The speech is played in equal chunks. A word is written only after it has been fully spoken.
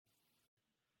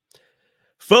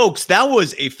Folks, that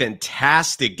was a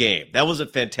fantastic game. That was a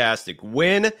fantastic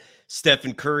win.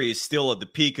 Stephen Curry is still at the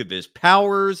peak of his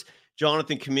powers.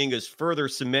 Jonathan Kuminga is further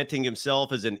cementing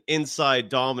himself as an inside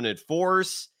dominant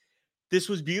force. This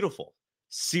was beautiful.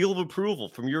 Seal of approval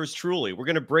from yours truly. We're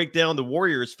going to break down the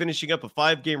Warriors finishing up a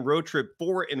 5-game road trip,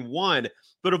 4-1.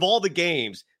 But of all the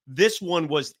games, this one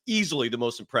was easily the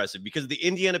most impressive because the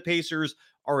Indiana Pacers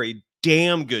are a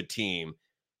damn good team.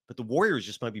 But the Warriors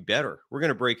just might be better. We're going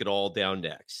to break it all down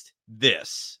next. And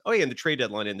the trade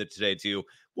deadline ended today too.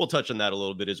 We'll touch on that a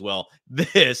little bit as well.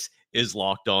 This is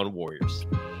Locked On Warriors.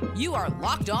 You are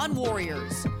Locked On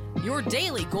Warriors, your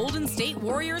daily Golden State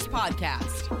Warriors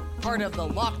podcast. Part of the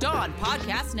Locked On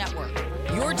Podcast Network,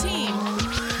 your team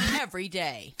every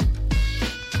day.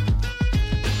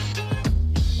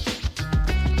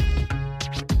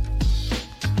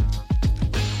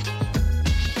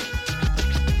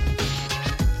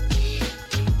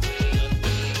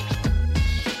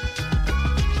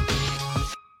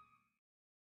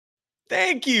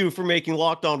 Thank you for making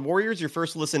Locked On Warriors your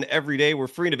first listen every day. We're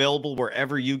free and available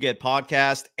wherever you get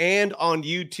podcasts and on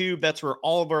YouTube. That's where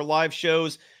all of our live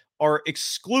shows are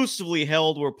exclusively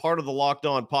held. We're part of the Locked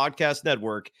On Podcast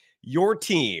Network, your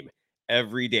team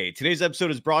every day. Today's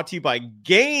episode is brought to you by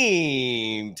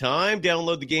Game Time.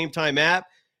 Download the Game Time app,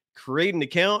 create an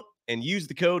account, and use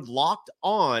the code Locked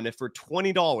On for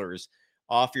 $20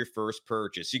 off your first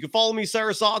purchase. You can follow me,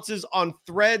 Cyrus Otzes, on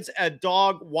Threads at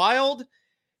Dog Wild.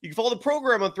 You can follow the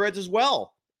program on Threads as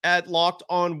well at Locked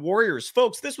On Warriors.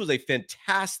 Folks, this was a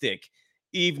fantastic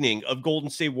evening of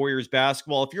Golden State Warriors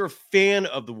basketball. If you're a fan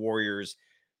of the Warriors,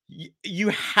 you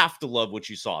have to love what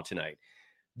you saw tonight.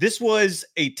 This was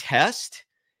a test,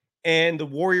 and the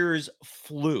Warriors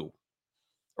flew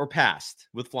or passed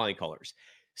with flying colors.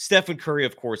 Stephen Curry,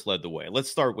 of course, led the way. Let's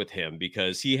start with him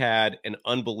because he had an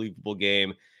unbelievable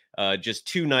game. Just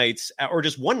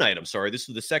one night. I'm sorry. This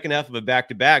was the second half of a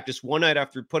back-to-back. Just one night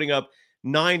after putting up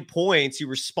 9 points, he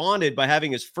responded by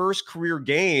having his first career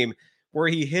game where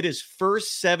he hit his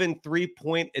first 7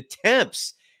 3-point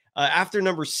attempts. After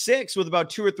number 6, with about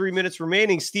 2 or 3 minutes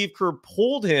remaining, Steve Kerr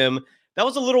pulled him. That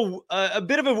was a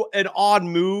bit of an odd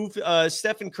move.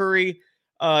 Stephen Curry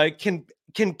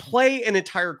can play an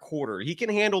entire quarter. He can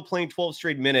handle playing 12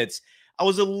 straight minutes. I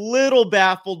was a little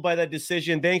baffled by that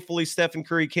decision. Thankfully, Stephen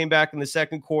Curry came back in the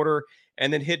second quarter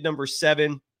and then hit number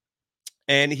 7.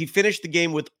 And he finished the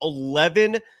game with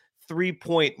 11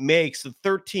 3-point makes, the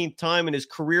 13th time in his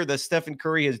career that Stephen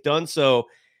Curry has done so.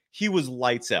 He was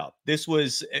lights out. This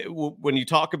was, when you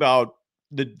talk about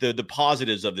the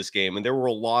positives of this game, and there were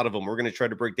a lot of them. We're going to try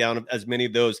to break down as many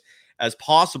of those as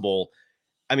possible.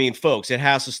 I mean, folks, it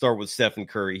has to start with Stephen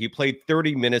Curry. He played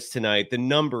 30 minutes tonight. The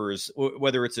numbers,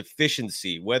 whether it's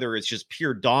efficiency, whether it's just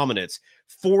pure dominance,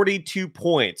 42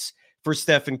 points for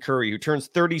Stephen Curry, who turns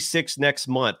 36 next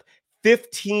month,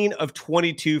 15 of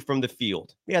 22 from the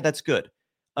field. Yeah, that's good.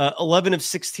 11 of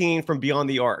 16 from beyond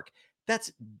the arc.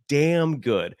 That's damn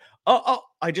good.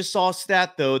 I just saw a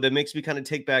stat, though, that makes me kind of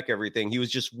take back everything. He was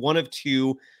just 1 of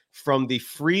 2 from the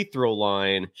free throw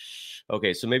line.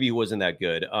 Okay, so maybe he wasn't that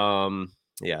good.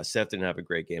 Yeah, Seth didn't have a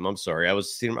great game. I'm sorry. I'm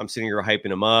sitting here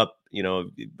hyping him up,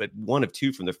 but 1 of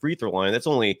 2 from the free throw line. That's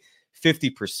only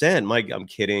 50%. I'm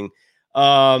kidding.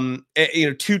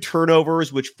 2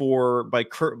 turnovers, which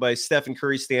by Stephen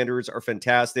Curry standards are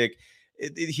fantastic.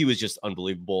 He was just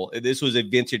unbelievable. This was a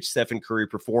vintage Stephen Curry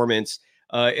performance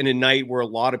in a night where a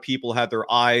lot of people had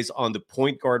their eyes on the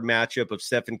point guard matchup of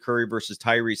Stephen Curry versus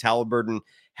Tyrese Halliburton.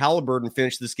 Halliburton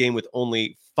finished this game with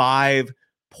only 5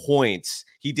 points.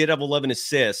 He did have 11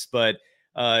 assists, but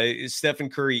Stephen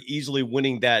Curry easily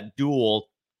winning that duel.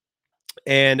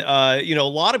 And, a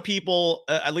lot of people,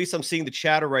 at least I'm seeing the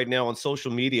chatter right now on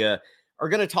social media, are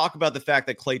going to talk about the fact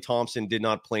that Klay Thompson did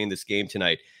not play in this game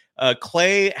tonight.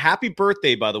 Klay, happy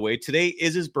birthday, by the way. Today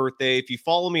is his birthday. If you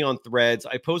follow me on Threads,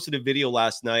 I posted a video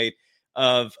last night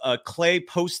of Klay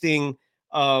posting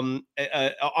on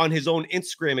his own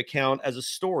Instagram account as a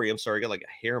story. I'm sorry, I got like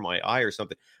a hair in my eye or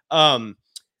something.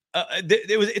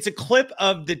 It's a clip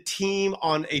of the team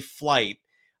on a flight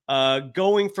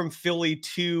going from Philly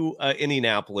to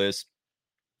Indianapolis,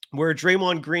 where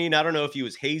Draymond Green, I don't know if he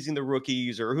was hazing the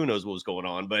rookies or who knows what was going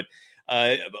on, but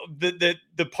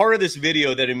the part of this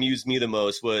video that amused me the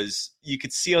most was you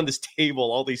could see on this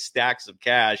table all these stacks of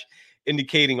cash,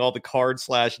 indicating all the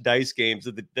card/dice games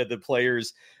that the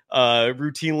players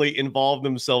routinely involve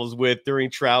themselves with during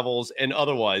travels and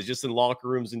otherwise, just in locker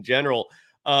rooms in general.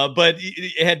 But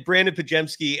it had Brandon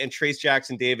Pajemski and Trace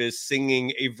Jackson Davis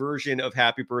singing a version of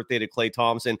Happy Birthday to Klay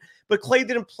Thompson. But Klay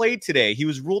didn't play today. He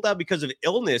was ruled out because of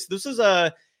illness. This is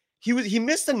he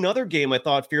missed another game, I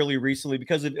thought, fairly recently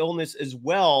because of illness as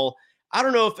well. I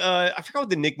don't know if I forgot what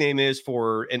the nickname is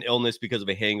for an illness because of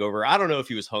a hangover. I don't know if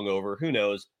he was hungover. Who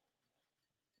knows?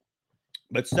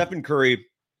 But Stephen Curry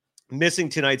missing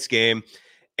tonight's game.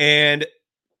 And,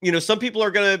 some people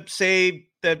are going to say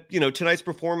that, tonight's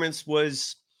performance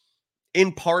was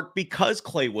in part because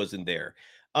Klay wasn't there.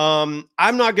 I'm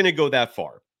not going to go that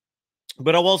far.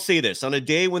 But I will say this. On a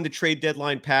day when the trade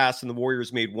deadline passed and the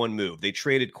Warriors made one move, they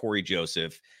traded Corey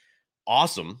Joseph.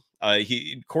 Awesome.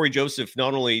 Corey Joseph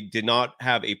not only did not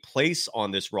have a place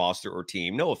on this roster or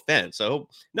team, no offense. I hope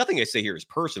nothing I say here is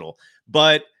personal,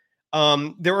 but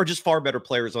there are just far better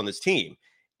players on this team.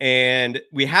 And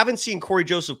we haven't seen Corey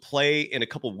Joseph play in a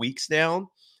couple weeks now,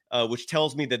 which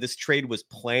tells me that this trade was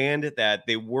planned, that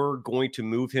they were going to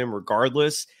move him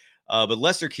regardless. But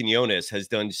Lester Quinones has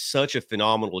done such a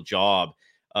phenomenal job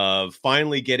of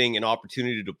finally getting an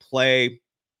opportunity to play,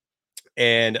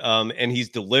 and he's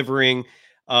delivering.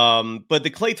 But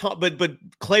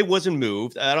Klay wasn't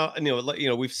moved. I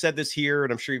don't, we've said this here,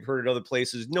 and I'm sure you've heard it other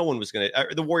places. No one was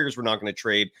the Warriors were not going to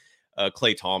trade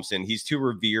Klay Thompson. He's too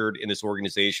revered in this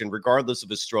organization, regardless of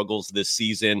his struggles this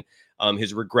season,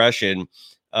 his regression.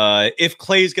 If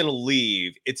Klay is going to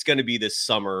leave, it's going to be this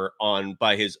summer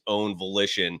by his own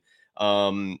volition.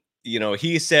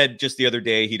 He said just the other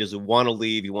day he doesn't want to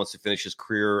leave. He wants to finish his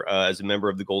career as a member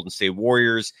of the Golden State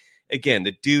Warriors. Again,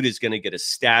 the dude is going to get a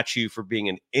statue for being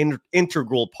an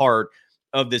integral part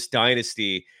of this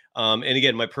dynasty. And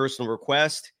again, my personal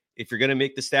request, if you're going to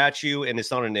make the statue, and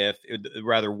it's not an if,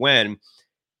 rather when,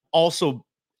 also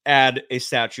add a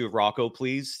statue of Rocco,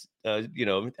 please.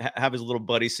 Have his little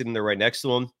buddy sitting there right next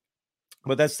to him.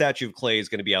 But that statue of Klay is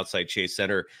going to be outside Chase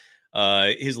Center.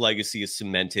 His legacy is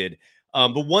cemented.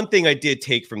 But one thing I did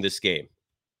take from this game,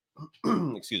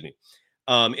 excuse me,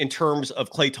 in terms of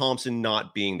Klay Thompson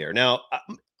not being there. Now,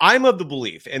 I'm of the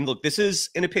belief, and look, this is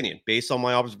an opinion based on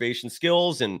my observation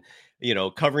skills and,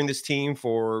 covering this team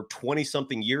for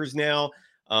 20-something years now,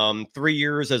 3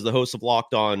 years as the host of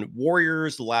Locked On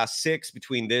Warriors, the last 6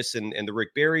 between this and the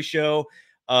Rick Barry show.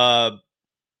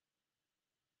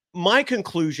 My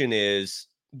conclusion is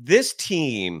this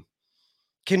team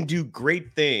can do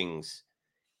great things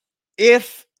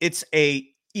if it's an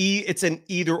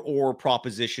either or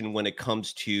proposition when it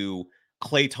comes to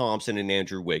Klay Thompson and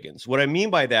Andrew Wiggins. What I mean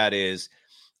by that is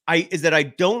that I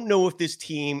don't know if this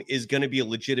team is going to be a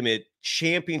legitimate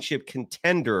championship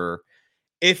contender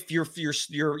if your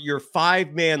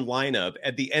 5-man lineup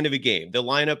at the end of a game, the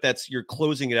lineup that's you're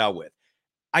closing it out with.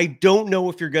 I don't know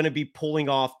if you're going to be pulling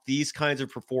off these kinds of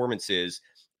performances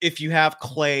if you have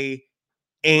Klay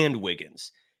and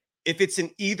Wiggins. If it's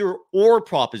an either or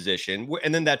proposition,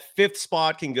 and then that 5th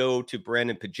spot can go to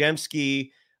Brandon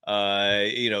Podziemski,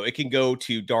 it can go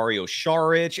to Dario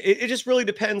Saric. It just really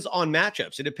depends on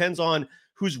matchups. It depends on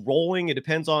who's rolling. It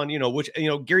depends on, which,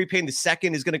 Gary Payton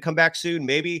II is going to come back soon.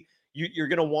 Maybe you're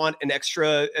going to want an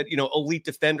extra, elite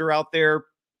defender out there.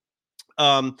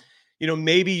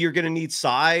 Maybe you're going to need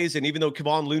size. And even though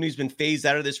Kevon Looney's been phased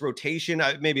out of this rotation,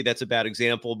 maybe that's a bad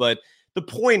example. But the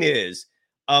point is,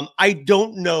 I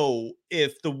don't know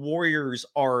if the Warriors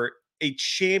are a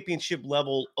championship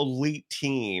level elite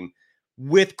team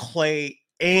with Klay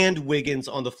and Wiggins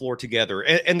on the floor together.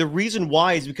 And the reason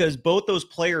why is because both those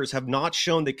players have not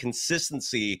shown the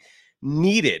consistency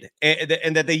needed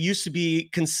and that they used to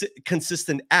be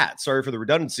consistent at, sorry for the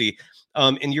redundancy,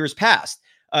 in years past.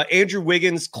 Andrew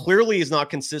Wiggins clearly is not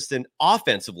consistent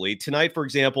offensively. Tonight, for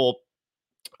example,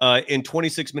 in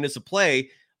 26 minutes of play,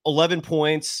 11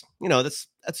 points,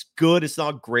 that's good. It's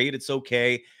not great. It's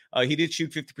okay. He did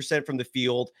shoot 50% from the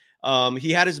field.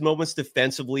 He had his moments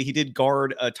defensively. He did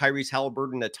guard Tyrese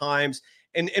Halliburton at times.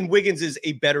 And Wiggins is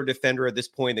a better defender at this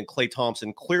point than Klay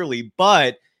Thompson, clearly.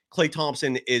 But Klay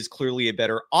Thompson is clearly a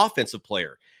better offensive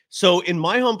player. So in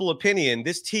my humble opinion,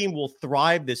 this team will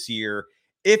thrive this year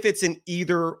if it's an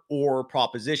either or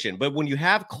proposition. But when you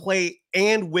have Klay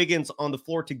and Wiggins on the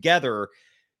floor together,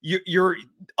 your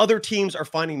other teams are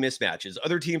finding mismatches.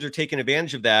 Other teams are taking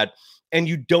advantage of that. And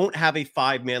you don't have a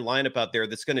 5-man lineup out there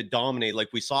that's going to dominate like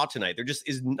we saw tonight. There just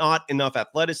is not enough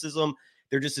athleticism.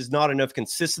 There just is not enough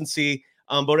consistency.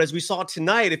 But as we saw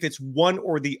tonight, if it's one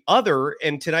or the other,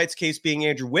 and tonight's case being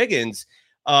Andrew Wiggins,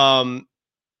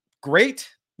 great,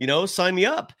 sign me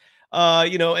up.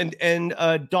 And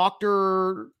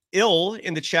Dr. Ill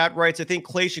in the chat writes, I think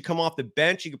Klay should come off the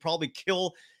bench. He could probably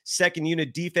kill second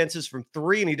unit defenses from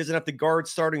 3, and he doesn't have to guard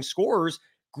starting scorers.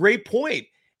 Great point.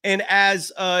 And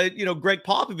as, Greg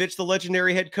Popovich, the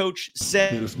legendary head coach,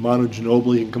 said, if Manu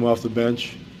Ginobili can come off the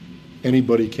bench,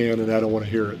 anybody can, and I don't want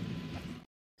to hear it.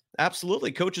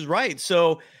 Absolutely. Coach is right.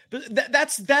 So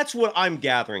that's what I'm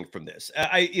gathering from this.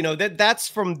 That's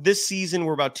from this season.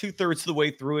 We're about 2/3 of the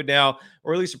way through it now,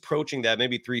 or at least approaching that.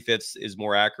 Maybe 3/5 is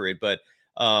more accurate, but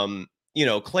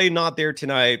Clay not there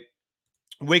tonight.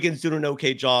 Wiggins doing an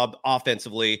okay job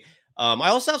offensively. I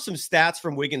also have some stats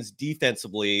from Wiggins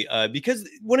defensively, because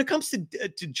when it comes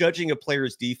to judging a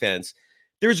player's defense,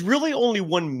 there's really only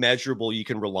one measurable you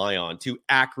can rely on to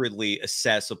accurately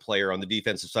assess a player on the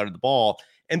defensive side of the ball,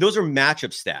 and those are matchup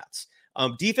stats.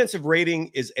 Defensive rating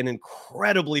is an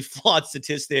incredibly flawed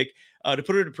statistic. To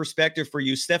put it in perspective for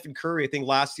you, Stephen Curry, I think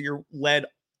last year led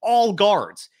all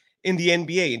guards in the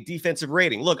NBA in defensive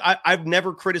rating. Look, I've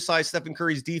never criticized Stephen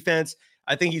Curry's defense.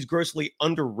 I think he's grossly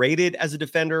underrated as a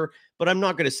defender, but I'm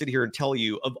not going to sit here and tell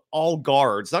you of all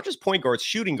guards, not just point guards,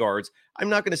 shooting guards. I'm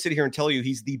not going to sit here and tell you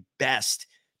he's the best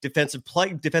defensive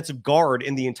guard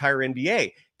in the entire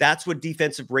NBA. That's what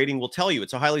defensive rating will tell you.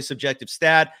 It's a highly subjective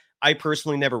stat. I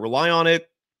personally never rely on it.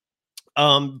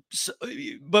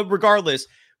 But regardless,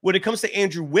 when it comes to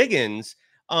Andrew Wiggins,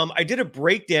 I did a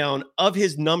breakdown of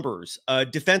his numbers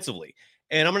defensively,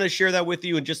 and I'm going to share that with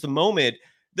you in just a moment.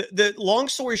 The long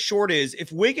story short is, if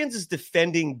Wiggins is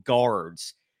defending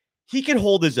guards, he can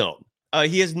hold his own.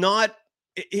 He is not.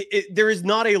 There is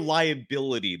not a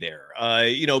liability there,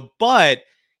 but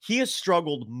he has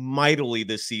struggled mightily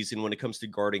this season when it comes to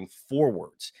guarding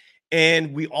forwards.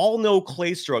 And we all know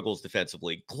Clay struggles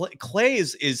defensively. Clay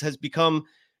has become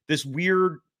this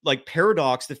weird like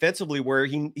paradox defensively where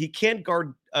he can't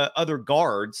guard other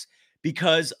guards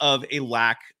because of a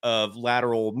lack of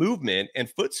lateral movement and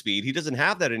foot speed. He doesn't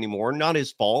have that anymore. Not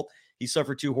his fault. He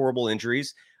suffered 2 horrible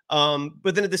injuries.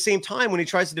 But then at the same time, when he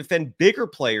tries to defend bigger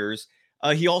players,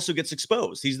 he also gets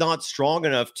exposed. He's not strong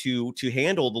enough to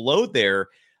handle the load there.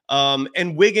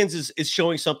 And Wiggins is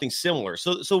showing something similar.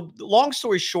 So long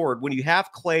story short, when you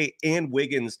have Clay and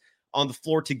Wiggins on the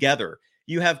floor together,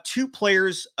 you have 2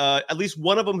 players, at least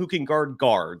one of them who can guard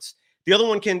guards. The other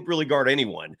one can't really guard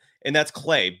anyone, and that's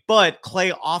Clay. But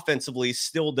Clay offensively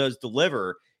still does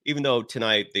deliver, even though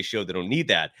tonight they showed they don't need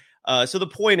that. So the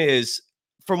point is,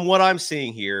 from what I'm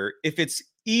seeing here, if it's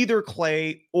either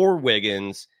Clay or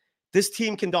Wiggins, this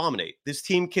team can dominate. This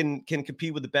team can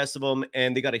compete with the best of them,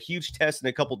 and they got a huge test in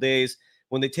a couple days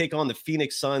when they take on the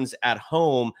Phoenix Suns at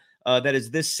home. That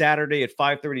is this Saturday at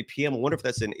 5:30 p.m. I wonder if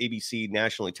that's an ABC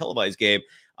nationally televised game.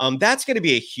 That's going to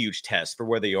be a huge test for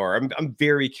where they are. I'm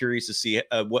very curious to see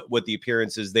what the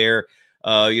appearance is there.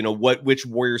 Which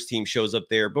Warriors team shows up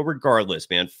there. But regardless,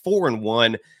 man,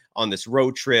 4-1 on this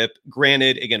road trip.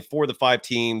 Granted, again, 4 of the 5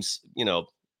 teams,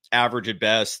 average at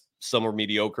best. Some are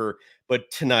mediocre.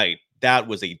 But tonight, that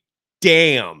was a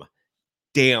damn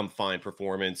fine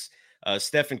performance.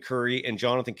 Stephen Curry and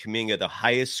Jonathan Kuminga, the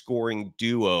highest scoring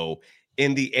duo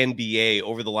in the NBA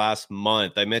over the last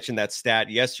month. I mentioned that stat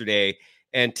yesterday,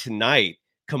 and tonight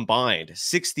combined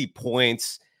 60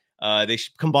 points. They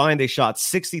shot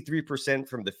 63%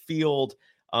 from the field,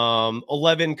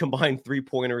 11 combined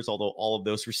 3-pointers, although all of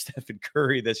those were Stephen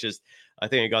Curry. I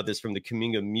think I got this from the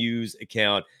Kuminga Muse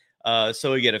account.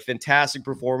 So again, a fantastic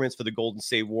performance for the Golden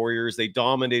State Warriors. They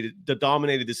dominated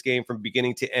this game from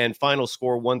beginning to end. Final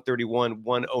score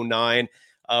 131-109.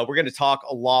 We're going to talk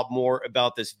a lot more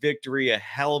about this victory. A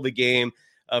hell of a game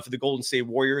for the Golden State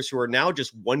Warriors, who are now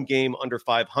just 1 game under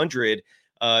 500,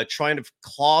 trying to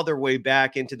claw their way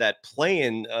back into that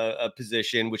play-in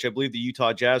position, which I believe the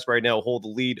Utah Jazz right now hold the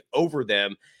lead over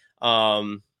them.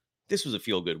 This was a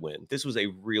feel-good win. This was a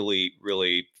really,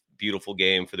 really beautiful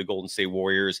game for the Golden State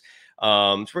Warriors.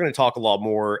 So we're going to talk a lot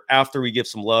more after we give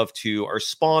some love to our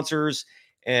sponsors.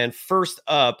 And first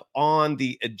up on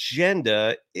the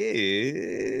agenda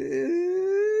is,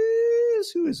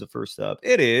 who is the first up?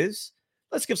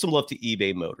 Let's give some love to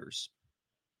eBay Motors,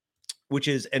 which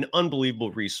is an unbelievable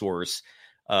resource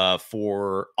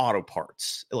for auto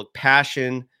parts. Look,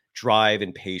 passion, drive,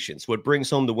 and patience. What brings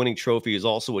home the winning trophy is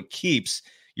also what keeps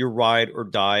your ride or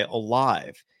die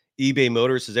alive. eBay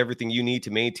Motors has everything you need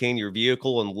to maintain your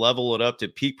vehicle and level it up to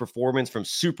peak performance, from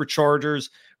superchargers,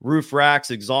 roof racks,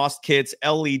 exhaust kits,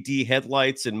 LED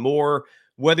headlights, and more.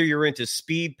 Whether you're into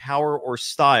speed, power, or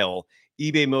style,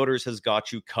 eBay Motors has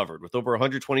got you covered. With over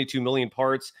 122 million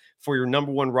parts for your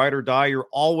number one ride or die, you're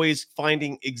always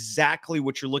finding exactly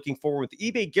what you're looking for. With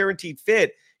eBay Guaranteed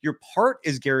Fit, your part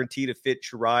is guaranteed to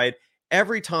fit your ride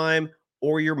every time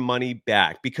or your money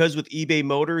back. Because with eBay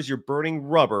Motors, you're burning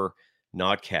rubber,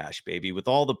 not cash, baby. With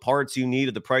all the parts you need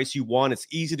at the price you want, it's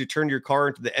easy to turn your car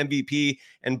into the MVP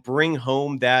and bring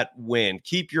home that win.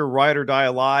 Keep your ride or die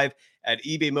alive at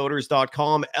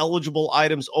ebaymotors.com. Eligible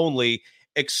items only.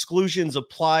 Exclusions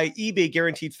apply. eBay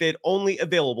Guaranteed Fit only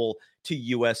available to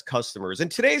U.S. customers. And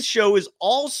today's show is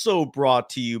also brought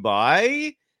to you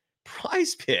by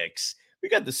Prize Picks. We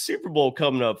got the Super Bowl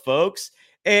coming up, folks.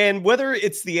 And whether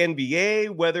it's the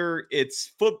NBA, whether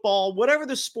it's football, whatever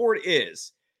the sport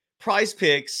is, Prize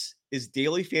Picks is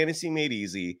daily fantasy made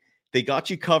easy. They got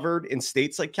you covered in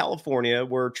states like California,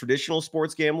 where traditional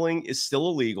sports gambling is still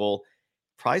illegal.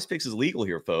 Prize Picks is legal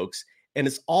here, folks. And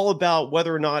it's all about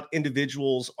whether or not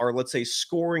individuals are, let's say,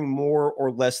 scoring more or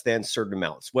less than certain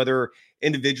amounts, whether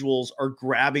individuals are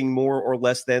grabbing more or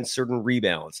less than certain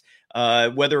rebounds,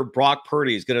 whether Brock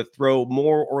Purdy is going to throw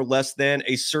more or less than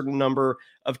a certain number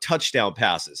of touchdown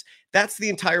passes. That's the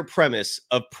entire premise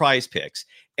of Prize Picks.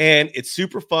 And it's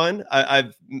super fun.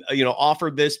 I've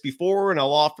offered this before, and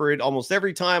I'll offer it almost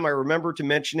every time I remember to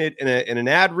mention it in an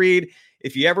ad read.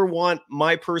 If you ever want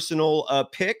my personal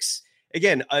picks,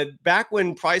 again, back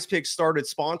when Prize Picks started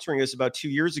sponsoring us about 2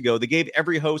 years ago, they gave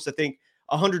every host, I think,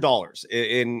 $100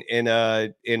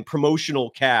 in promotional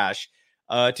cash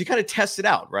to kind of test it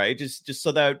out, right? Just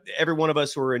so that every one of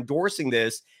us who are endorsing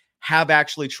this have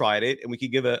actually tried it, and we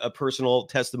could give a personal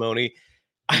testimony.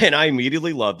 And I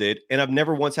immediately loved it. And I've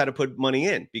never once had to put money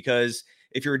in, because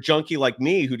if you're a junkie like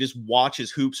me who just watches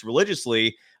hoops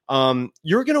religiously,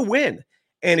 you're going to win.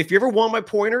 And if you ever want my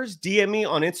pointers, DM me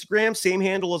on Instagram, same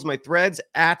handle as my threads,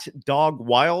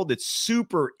 @DogWild. It's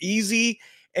super easy.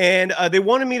 And they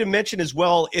wanted me to mention as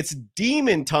well, it's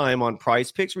demon time on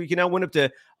Prize Picks, where you can now win up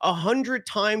to 100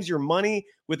 times your money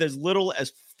with as little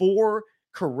as 4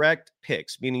 correct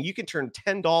picks, meaning you can turn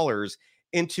 $10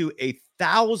 into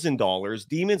 $1,000.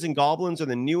 Demons and Goblins are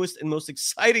the newest and most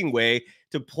exciting way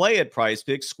to play at Prize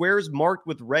Picks. Squares marked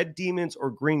with red demons or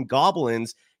green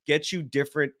goblins get you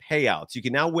different payouts. You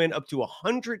can now win up to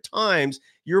 100 times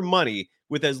your money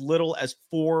with as little as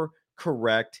 4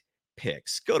 correct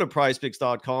picks. Go to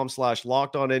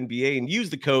prizepicks.com/LockedOnNBA and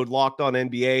use the code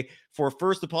LockedOnNBA for a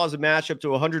first deposit match up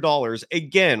to $100.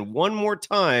 Again, one more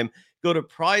time, go to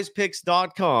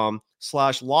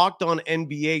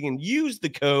prizepicks.com/LockedOnNBA and use the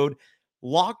code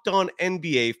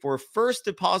LockedOnNBA for a first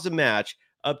deposit match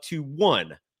up to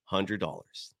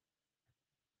 $100.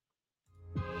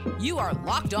 You are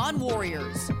Locked On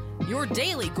Warriors, your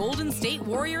daily Golden State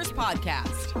Warriors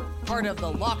podcast. Part of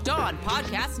the Locked On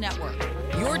Podcast Network,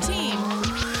 your team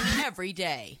every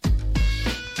day.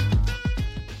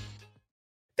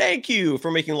 Thank you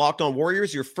for making Locked On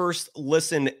Warriors your first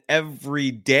listen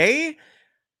every day.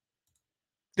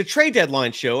 The trade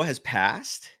deadline show has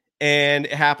passed, and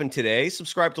it happened today.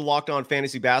 Subscribe to Locked On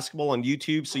Fantasy Basketball on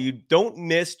YouTube so you don't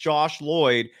miss Josh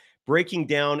Lloyd breaking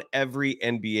down every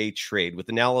NBA trade with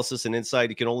analysis and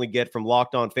insight you can only get from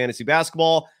Locked On Fantasy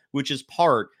Basketball, which is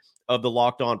part of the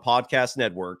Locked On Podcast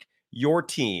Network, your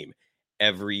team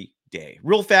every day.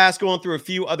 Real fast, going through a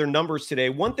few other numbers today.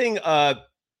 One thing a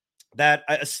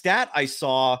stat I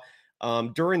saw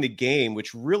during the game,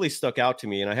 which really stuck out to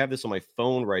me, and I have this on my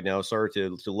phone right now. Sorry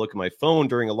to look at my phone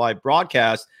during a live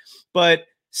broadcast, but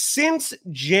since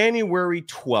January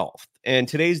 12th, and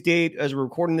today's date as we're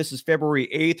recording this is February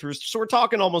 8th, so we're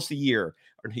talking almost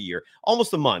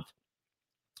almost a month.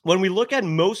 When we look at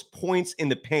most points in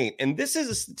the paint, and this is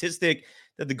a statistic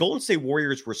that the Golden State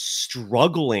Warriors were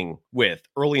struggling with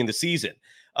early in the season.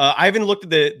 I haven't looked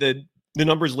at the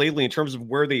numbers lately in terms of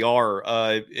where they are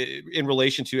in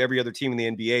relation to every other team in the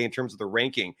NBA in terms of the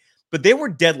ranking, but they were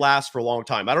dead last for a long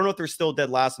time. I don't know if they're still dead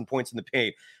last in points in the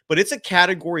paint, but it's a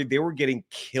category they were getting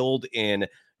killed in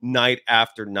night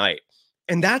after night.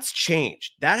 And that's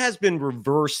changed. That has been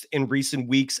reversed in recent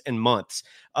weeks and months.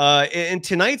 In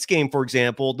tonight's game, for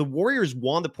example, the Warriors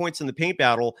won the points in the paint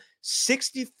battle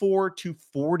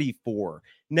 64-44.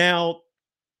 Now,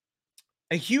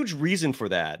 a huge reason for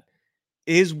that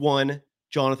is one,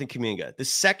 Jonathan Kuminga, the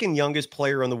second youngest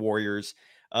player on the Warriors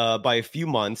by a few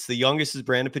months. The youngest is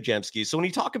Brandon Podziemski. So when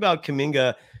you talk about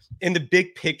Kuminga in the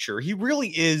big picture, he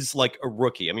really is like a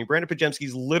rookie. I mean, Brandon Podziemski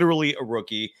is literally a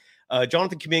rookie.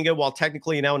 Jonathan Kuminga, while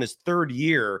technically now in his third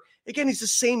year, again, he's the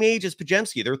same age as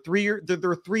Podziemski.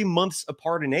 They're 3 months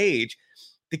apart in age.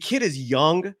 The kid is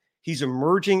young. He's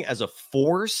emerging as a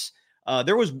force.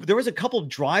 There was a couple of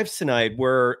drives tonight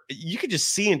where you could just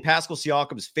see in Pascal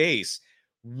Siakam's face,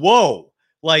 whoa,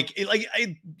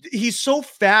 he's so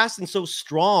fast and so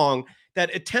strong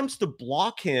that attempts to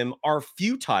block him are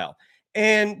futile.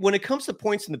 And when it comes to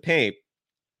points in the paint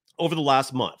over the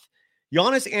last month,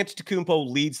 Giannis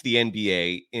Antetokounmpo leads the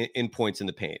NBA in points in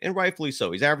the paint, and rightfully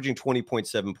so. He's averaging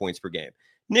 20.7 points per game.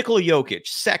 Nikola Jokic,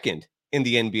 second in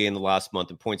the NBA in the last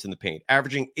month in points in the paint,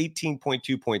 averaging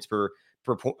 18.2 points per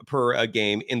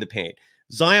game in the paint.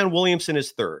 Zion Williamson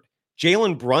is third.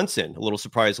 Jalen Brunson, a little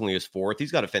surprisingly, is fourth.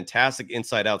 He's got a fantastic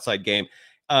inside-outside game.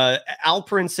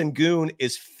 Alperen Sengun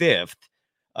is fifth.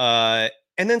 And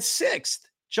then sixth,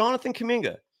 Jonathan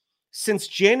Kuminga. Since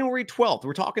January 12th,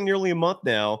 we're talking nearly a month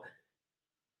now,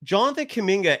 Jonathan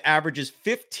Kuminga averages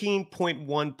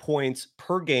 15.1 points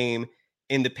per game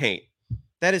in the paint.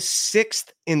 That is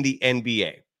sixth in the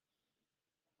NBA.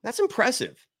 That's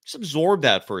impressive. Just absorb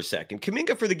that for a second.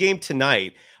 Kuminga for the game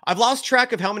tonight. I've lost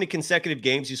track of how many consecutive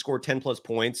games he scored 10 plus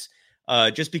points.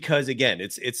 Just because, again,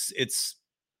 it's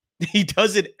he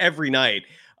does it every night.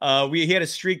 He had a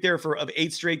streak there of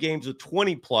 8 straight games with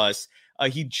 20 plus.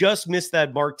 He just missed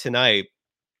that mark tonight.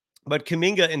 But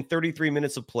Kuminga in 33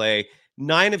 minutes of play,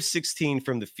 9 of 16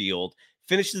 from the field,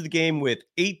 finishes the game with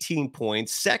 18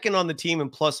 points, second on the team in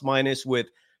plus minus with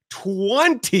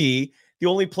 20. The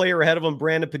only player ahead of him,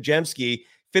 Brandon Podziemski,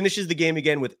 finishes the game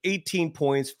again with 18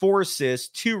 points, 4 assists,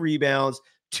 2 rebounds,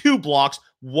 2 blocks.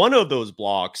 One of those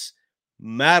blocks,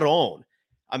 Maron.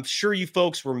 I'm sure you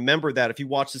folks remember that if you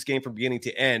watch this game from beginning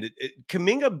to end.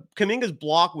 Kuminga's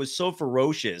block was so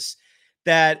ferocious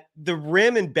that the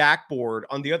rim and backboard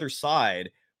on the other side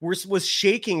was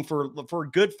shaking for a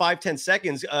good 5-10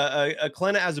 seconds.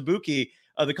 Klena Azubuike,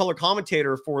 the color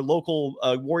commentator for local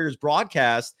Warriors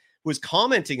broadcast, was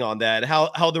commenting on that,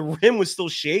 how the rim was still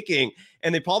shaking,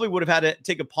 and they probably would have had to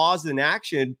take a pause in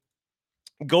action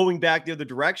going back the other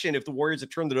direction if the Warriors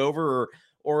had turned it over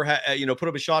or put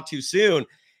up a shot too soon.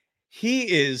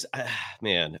 He is,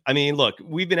 man. I mean, look,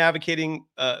 we've been advocating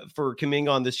for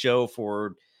Kuminga on this show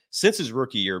since his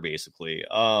rookie year, basically.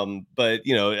 But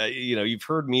you've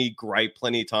heard me gripe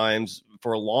plenty of times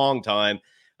for a long time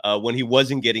when he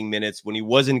wasn't getting minutes, when he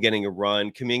wasn't getting a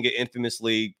run. Kuminga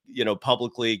infamously,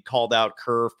 publicly called out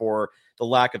Kerr for the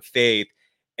lack of faith,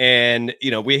 and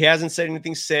he hasn't said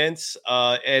anything since.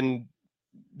 And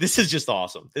this is just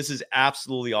awesome. This is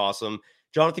absolutely awesome.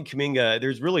 Jonathan Kuminga,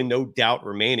 there's really no doubt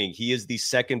remaining. He is the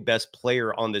second best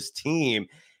player on this team.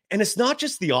 And it's not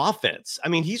just the offense. I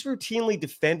mean, he's routinely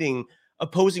defending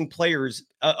opposing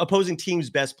teams'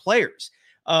 best players.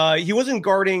 He wasn't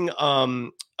guarding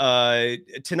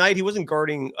tonight. He wasn't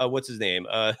guarding what's his name?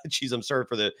 I'm sorry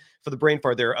for the brain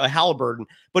fart there. Halliburton,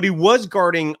 but he was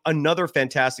guarding another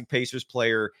fantastic Pacers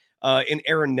player in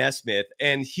Aaron Nesmith,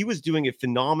 and he was doing a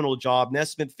phenomenal job.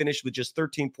 Nesmith finished with just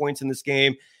 13 points in this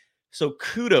game. So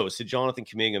kudos to Jonathan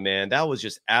Kuminga, man. That was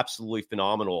just absolutely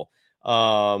phenomenal.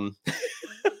 And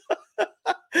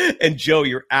Joe,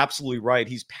 you're absolutely right.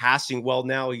 He's passing well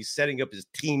now. He's setting up his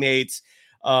teammates.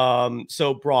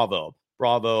 So bravo.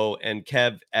 And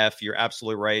Kev F, you're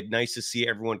absolutely right. Nice to see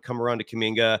everyone come around to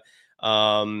Kuminga.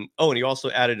 And he also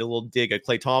added a little dig at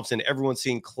Klay Thompson. Everyone's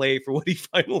seeing Klay for what he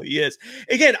finally is.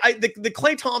 Again, the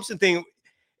Klay Thompson thing,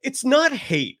 it's not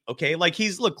hate, okay? Like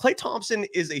Klay Thompson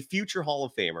is a future Hall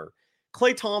of Famer.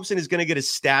 Klay Thompson is going to get a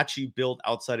statue built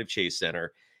outside of Chase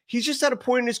Center. He's just at a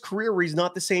point in his career where he's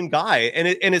not the same guy. And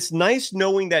it's nice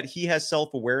knowing that he has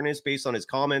self-awareness based on his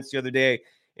comments the other day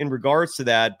in regards to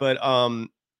that. But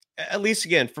at least,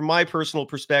 again, from my personal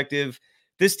perspective,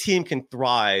 this team can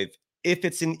thrive if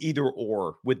it's an either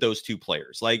or with those two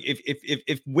players. Like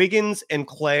if Wiggins and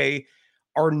Klay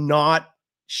are not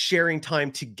sharing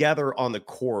time together on the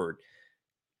court,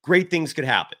 great things could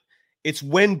happen. It's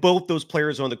when both those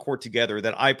players are on the court together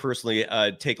that I personally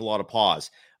take a lot of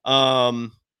pause.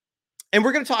 And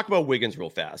we're going to talk about Wiggins real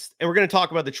fast. And we're going to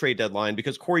talk about the trade deadline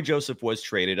because Corey Joseph was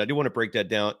traded. I do want to break that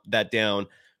down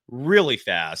really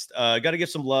fast. Got to give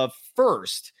some love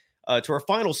first to our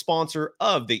final sponsor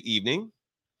of the evening.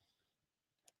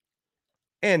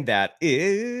 And that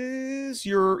is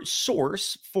your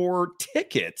source for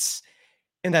tickets.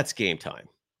 And that's Game Time.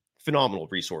 Phenomenal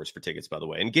resource for tickets, by the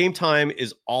way. And Game Time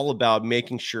is all about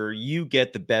making sure you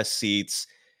get the best seats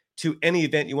to any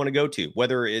event you want to go to,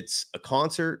 whether it's a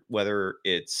concert, whether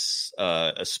it's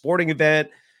a sporting event.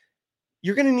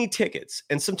 You're going to need tickets.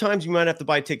 And sometimes you might have to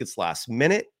buy tickets last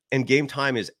minute. And Game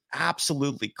Time is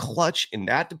absolutely clutch in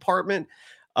that department.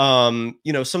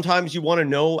 Sometimes you want to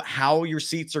know how your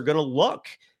seats are going to look.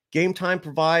 Game Time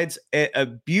provides a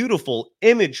beautiful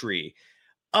imagery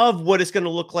of what it's going to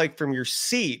look like from your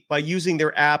seat by using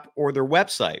their app or their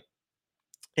website.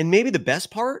 And maybe the best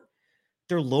part,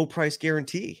 their low price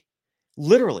guarantee.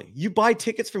 Literally, you buy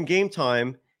tickets from Game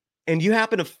Time and you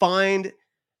happen to find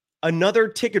another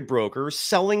ticket broker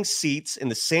selling seats in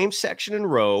the same section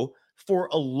and row for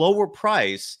a lower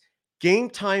price. Game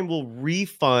Time will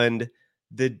refund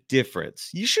the difference.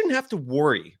 You shouldn't have to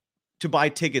worry to buy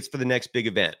tickets for the next big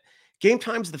event. Game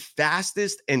Time's the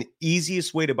fastest and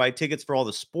easiest way to buy tickets for all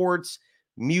the sports,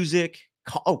 music,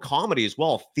 comedy as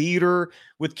well, theater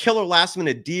with killer last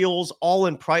minute deals, all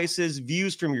in prices,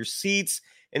 views from your seats.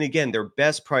 And again, their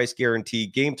best price guarantee.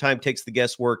 Game Time takes the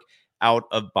guesswork out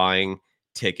of buying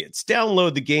tickets.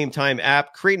 Download the Game Time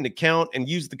app, create an account, and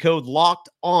use the code Locked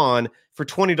On for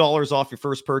 $20 off your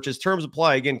first purchase. Terms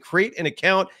apply. Again, create an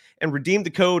account and redeem the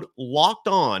code Locked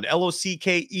On,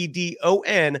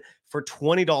 LOCKEDON, for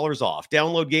 $20 off.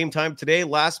 Download Game Time today.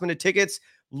 Last minute tickets,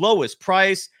 lowest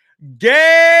price guarantee.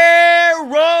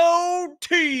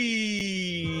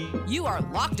 You are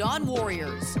Locked On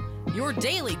Warriors, your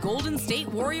daily Golden State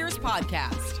Warriors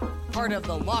podcast. Part of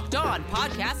the Locked On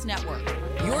Podcast Network,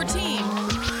 your team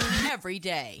every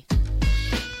day.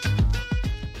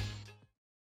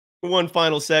 One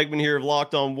final segment here of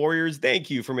Locked On Warriors. Thank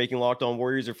you for making Locked On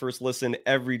Warriors your first listen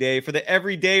every day. For the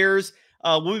everydayers,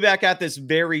 we'll be back at this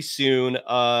very soon.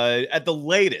 At the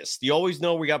latest, you always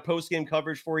know we got post-game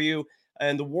coverage for you,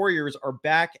 and the Warriors are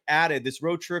back at it. This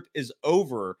road trip is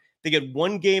over. They get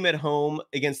one game at home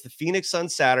against the Phoenix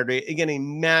Suns Saturday. Again, a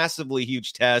massively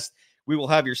huge test. We will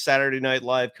have your Saturday Night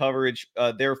Live coverage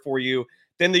there for you.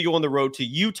 Then they go on the road to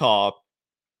Utah,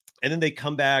 and then they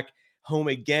come back home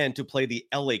again to play the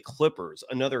LA Clippers,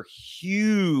 another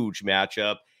huge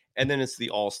matchup. And then it's the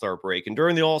All-Star break. And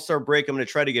during the All-Star break, I'm going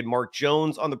to try to get Mark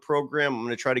Jones on the program. I'm going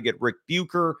to try to get Rick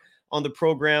Bucher on the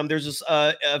program. There's this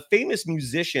a famous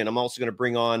musician I'm also going to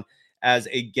bring on as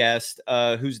a guest,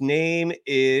 whose name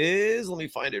is, let me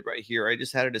find it right here. I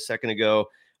just had it a second ago.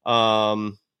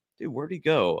 Dude, where'd he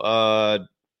go? Oh,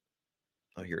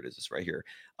 here it is. It's right here.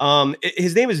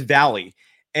 His name is Valley,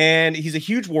 and he's a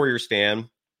huge Warriors fan.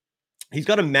 He's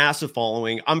got a massive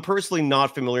following. I'm personally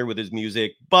not familiar with his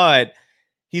music, but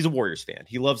he's a Warriors fan.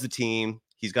 He loves the team.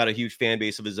 He's got a huge fan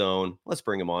base of his own. Let's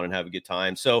bring him on and have a good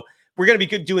time. So we're going to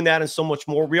be doing that and so much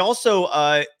more. We also,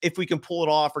 if we can pull it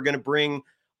off, we're going to bring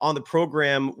on the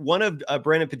program one of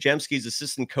Brandon Podziemski's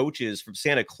assistant coaches from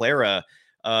Santa Clara,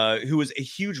 who was a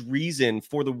huge reason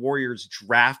for the Warriors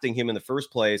drafting him in the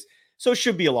first place. So it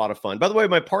should be a lot of fun. By the way,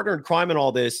 my partner in crime in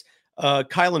all this,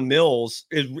 Kylan Mills,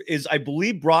 is I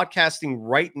believe broadcasting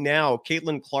right now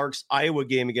Caitlin Clark's Iowa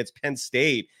game against Penn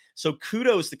State. So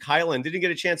kudos to Kylan. Didn't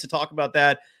get a chance to talk about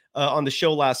that on the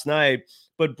show last night,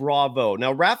 but bravo.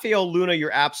 Now, Rafael Luna, you're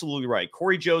absolutely right.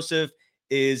 Corey Joseph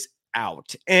is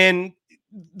out. And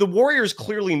the Warriors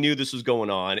clearly knew this was going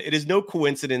on. It is no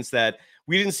coincidence that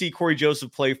we didn't see Corey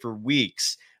Joseph play for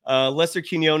weeks. Lester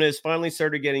Quinones finally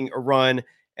started getting a run,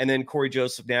 and then Corey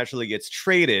Joseph naturally gets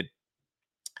traded.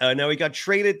 Now he got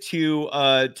traded to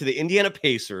the Indiana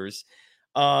Pacers.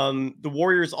 The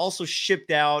Warriors also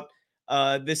shipped out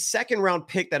the second round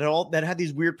pick that had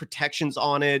these weird protections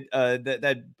on it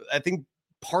that I think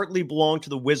partly belonged to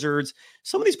the Wizards.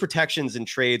 Some of these protections and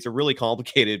trades are really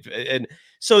complicated, and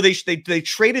so they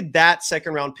traded that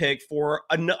second round pick for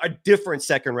a different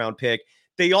second round pick.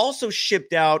 They also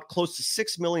shipped out close to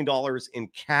 $6 million in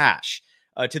cash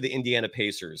to the Indiana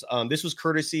Pacers. This was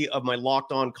courtesy of my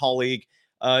Locked On colleague,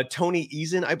 Tony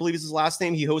Eason, I believe is his last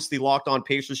name. He hosts the Locked On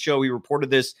Pacers show. He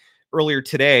reported this earlier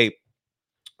today.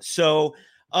 So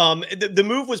the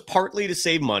move was partly to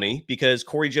save money because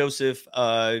Corey Joseph,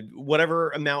 whatever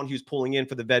amount he was pulling in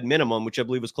for the vet minimum, which I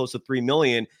believe was close to $3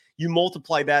 million, you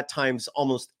multiply that times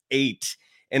almost 8.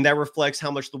 And that reflects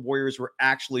how much the Warriors were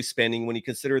actually spending when you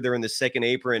consider they're in the second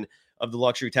apron of the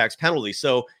luxury tax penalty.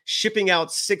 So shipping out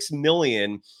 $6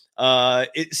 million,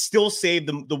 it still saved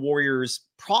the Warriors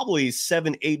probably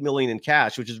 $7-8 million in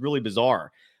cash, which is really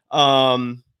bizarre.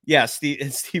 Yeah,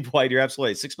 Steve White, you're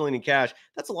absolutely right. $6 million in cash.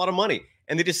 That's a lot of money.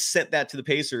 And they just sent that to the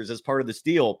Pacers as part of this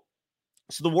deal.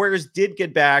 So the Warriors did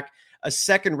get back a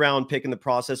second round pick in the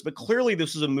process, but clearly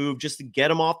this was a move just to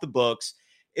get him off the books.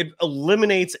 It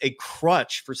eliminates a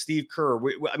crutch for Steve Kerr.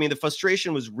 I mean, the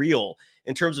frustration was real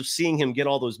in terms of seeing him get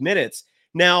all those minutes.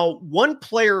 Now, one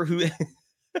player who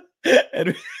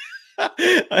Edward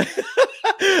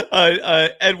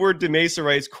DeMesa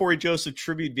writes, Corey Joseph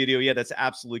tribute video. Yeah, that's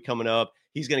absolutely coming up.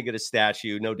 He's going to get a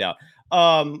statue, no doubt.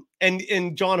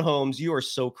 And John Holmes, you are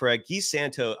so correct. Guy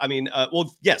Santo, I mean,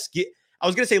 yes, I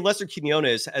was going to say Lester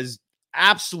Quinones has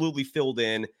absolutely filled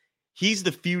in. He's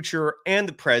the future and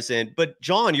the present. But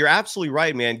John, you're absolutely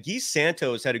right, man. Guy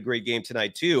Santos had a great game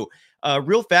tonight too.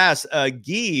 Real fast,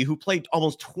 Guy, who played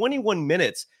almost 21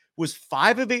 minutes, was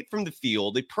 5 of 8 from the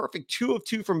field, a perfect 2 of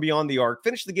 2 from beyond the arc,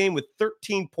 finished the game with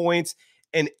 13 points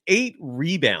and 8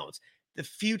 rebounds. The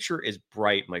future is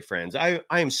bright, my friends. I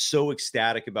am so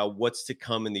ecstatic about what's to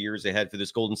come in the years ahead for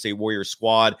this Golden State Warriors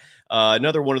squad.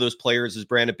 Another one of those players is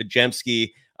Brandon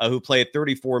Podziemski, who played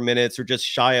 34 minutes or just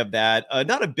shy of that.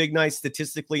 Not a big night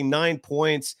statistically, 9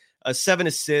 points, 7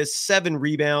 assists, 7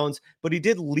 rebounds, but he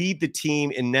did lead the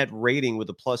team in net rating with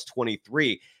a plus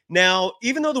 23. Now,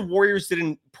 even though the Warriors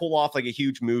didn't pull off like a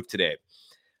huge move today,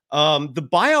 the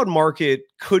buyout market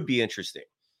could be interesting.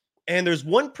 And there's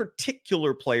one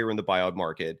particular player in the buyout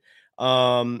market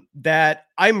that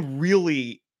I'm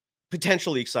really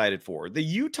potentially excited for. The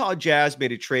Utah Jazz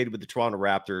made a trade with the Toronto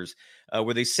Raptors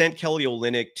where they sent Kelly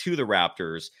Olynyk to the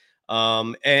Raptors.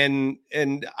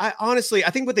 And I honestly, I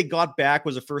think what they got back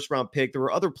was a first-round pick. There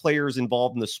were other players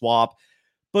involved in the swap.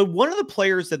 But one of the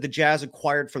players that the Jazz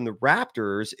acquired from the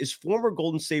Raptors is former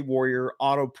Golden State Warrior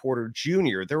Otto Porter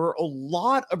Jr. There are a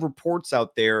lot of reports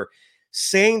out there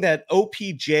saying that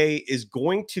OPJ is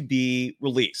going to be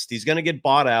released. He's going to get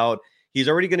bought out. He's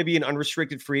already going to be an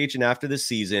unrestricted free agent after this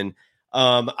season.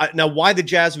 Now, why the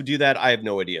Jazz would do that, I have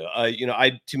no idea.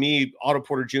 To me, Otto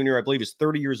Porter Jr., I believe, is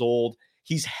 30 years old.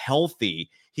 He's healthy.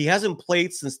 He hasn't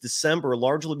played since December,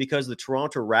 largely because the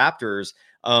Toronto Raptors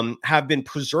have been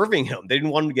preserving him. They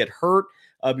didn't want him to get hurt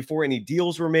before any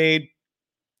deals were made.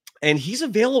 And he's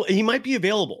available. He might be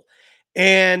available.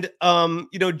 And,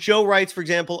 Joe writes, for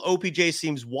example, OPJ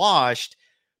seems washed.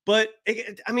 But,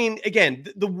 I mean, again,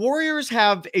 the Warriors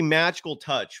have a magical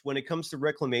touch when it comes to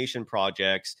reclamation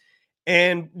projects.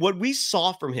 And what we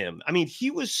saw from him, I mean,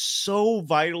 he was so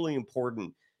vitally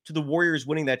important to the Warriors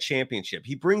winning that championship.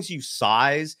 He brings you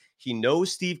size. He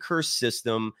knows Steve Kerr's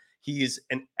system. He is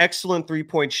an excellent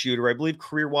three-point shooter. I believe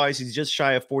career-wise, he's just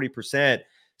shy of 40%.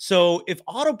 So if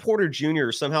Otto Porter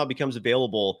Jr. somehow becomes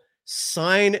available,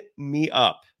 sign me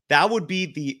up. That would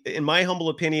be in my humble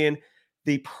opinion,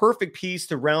 the perfect piece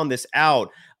to round this out.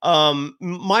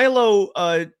 Milo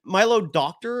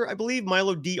Doctor, I believe,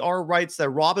 Milo DR writes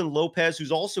that Robin Lopez,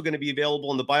 who's also going to be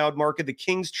available in the buyout market, the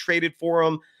Kings traded for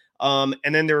him, and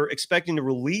then they're expecting to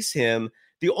release him.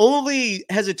 The only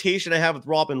hesitation I have with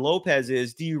Robin Lopez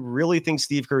is, do you really think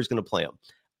Steve Kerr is going to play him?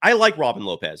 I like Robin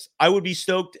Lopez. I would be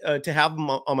stoked to have him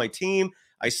on my team.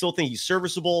 I still think he's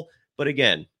serviceable, but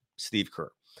again, Steve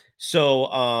Kerr.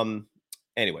 So,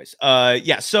 anyways,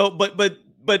 yeah. So, but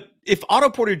if Otto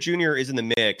Porter Jr. is in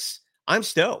the mix, I'm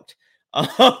stoked.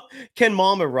 Ken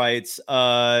Mama writes,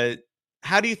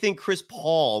 how do you think Chris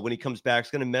Paul, when he comes back,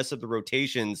 is going to mess up the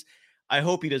rotations? I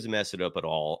hope he doesn't mess it up at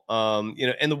all.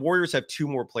 And the Warriors have 2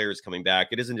 more players coming back.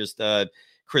 It isn't just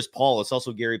Chris Paul. It's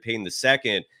also Gary Payton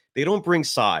II. They don't bring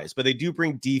size, but they do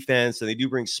bring defense and they do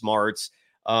bring smarts.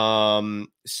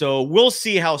 So we'll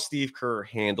see how Steve Kerr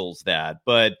handles that.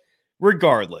 But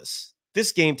regardless,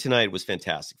 this game tonight was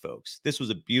fantastic, folks. This was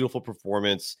a beautiful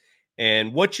performance.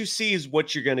 And what you see is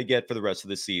what you're going to get for the rest of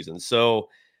the season. So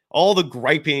all the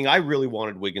griping, I really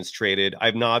wanted Wiggins traded.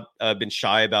 I've not been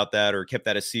shy about that or kept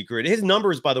that a secret. His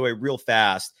numbers, by the way, real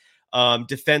fast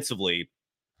defensively.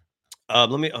 I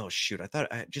thought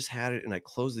I just had it and I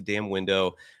closed the damn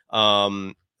window.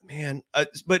 But I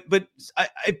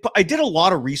did a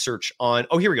lot of research on,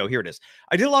 here we go. Here it is.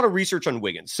 I did a lot of research on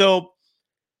Wiggins. So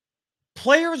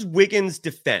players Wiggins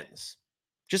defends.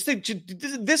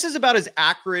 This is about as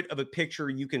accurate of a picture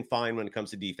you can find when it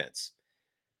comes to defense.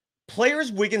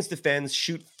 Players Wiggins defends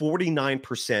shoot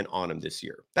 49% on him this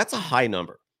year. That's a high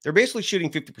number. They're basically shooting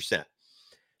 50%.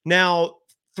 Now,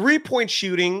 3-point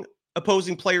shooting,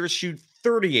 opposing players shoot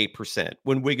 38%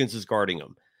 when Wiggins is guarding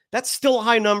them. That's still a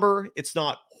high number. It's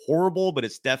not horrible, but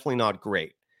it's definitely not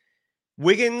great.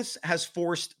 Wiggins has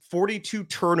forced 42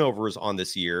 turnovers on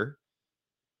this year,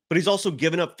 but he's also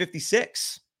given up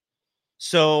 56.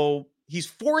 So he's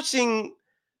forcing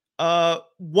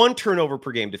 1 turnover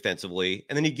per game defensively,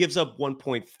 and then he gives up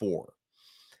 1.4.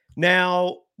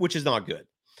 Now, which is not good.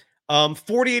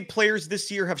 48 players this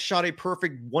year have shot a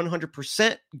perfect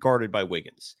 100% guarded by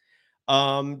Wiggins.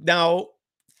 Now,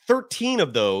 13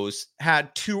 of those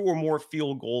had 2 or more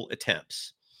field goal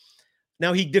attempts.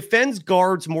 Now, he defends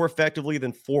guards more effectively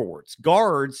than forwards.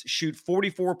 Guards shoot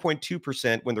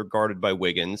 44.2% when they're guarded by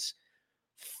Wiggins.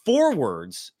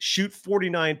 Forwards shoot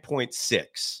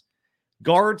 49.6%.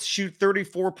 Guards shoot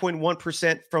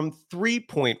 34.1% from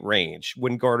 3-point range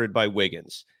when guarded by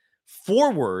Wiggins.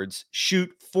 Forwards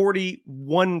shoot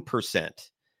 41%.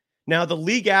 Now, the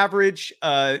league average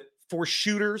for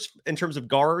shooters in terms of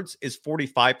guards is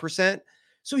 45%.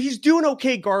 So he's doing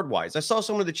okay guard-wise. I saw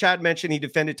someone in the chat mention he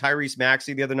defended Tyrese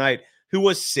Maxey the other night, who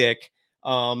was sick.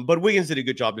 But Wiggins did a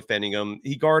good job defending him.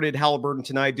 He guarded Halliburton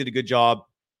tonight, did a good job.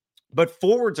 But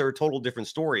forwards are a total different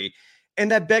story. And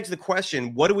that begs the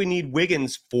question, what do we need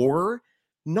Wiggins for?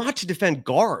 Not to defend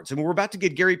guards. I mean, we're about to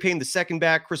get Gary Payton II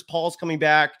back. Chris Paul's coming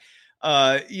back.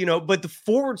 But the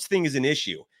forwards thing is an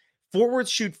issue.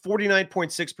 Forwards shoot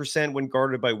 49.6% when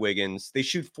guarded by Wiggins. They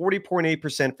shoot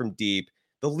 40.8% from deep.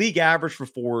 The league average for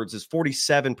forwards is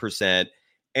 47%.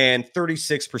 and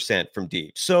 36% from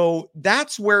deep. So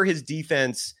that's where his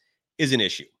defense is an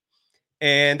issue.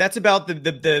 And that's about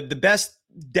the best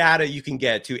data you can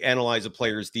get to analyze a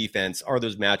player's defense are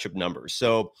those matchup numbers.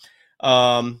 So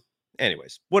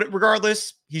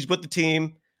regardless, he's with the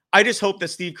team. I just hope that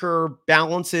Steve Kerr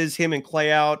balances him and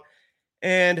Klay out.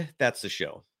 And that's the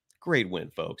show. Great win,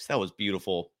 folks. That was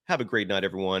beautiful. Have a great night,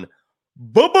 everyone.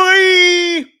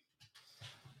 Bye-bye.